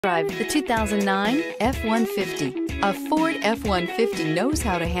Drive the 2009 F-150. A Ford F-150 knows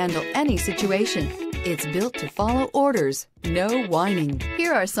how to handle any situation. It's built to follow orders, no whining.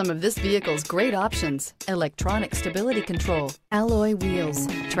 Here are some of this vehicle's great options: electronic stability control, alloy wheels,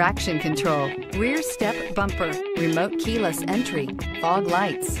 traction control, rear step bumper, remote keyless entry, fog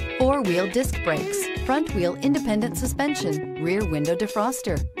lights, four-wheel disc brakes, front-wheel independent suspension, rear window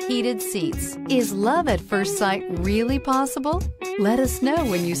defroster, heated seats. Is love at first sight really possible? Let us know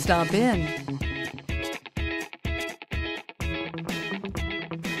when you stop in.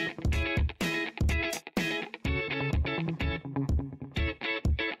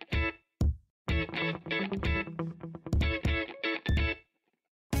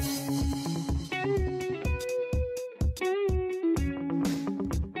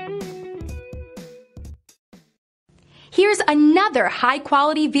 Here's another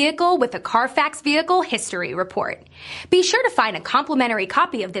high-quality vehicle with a Carfax Vehicle History Report. Be sure to find a complimentary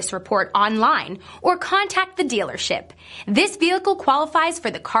copy of this report online or contact the dealership. This vehicle qualifies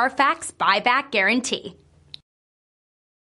for the Carfax Buyback Guarantee.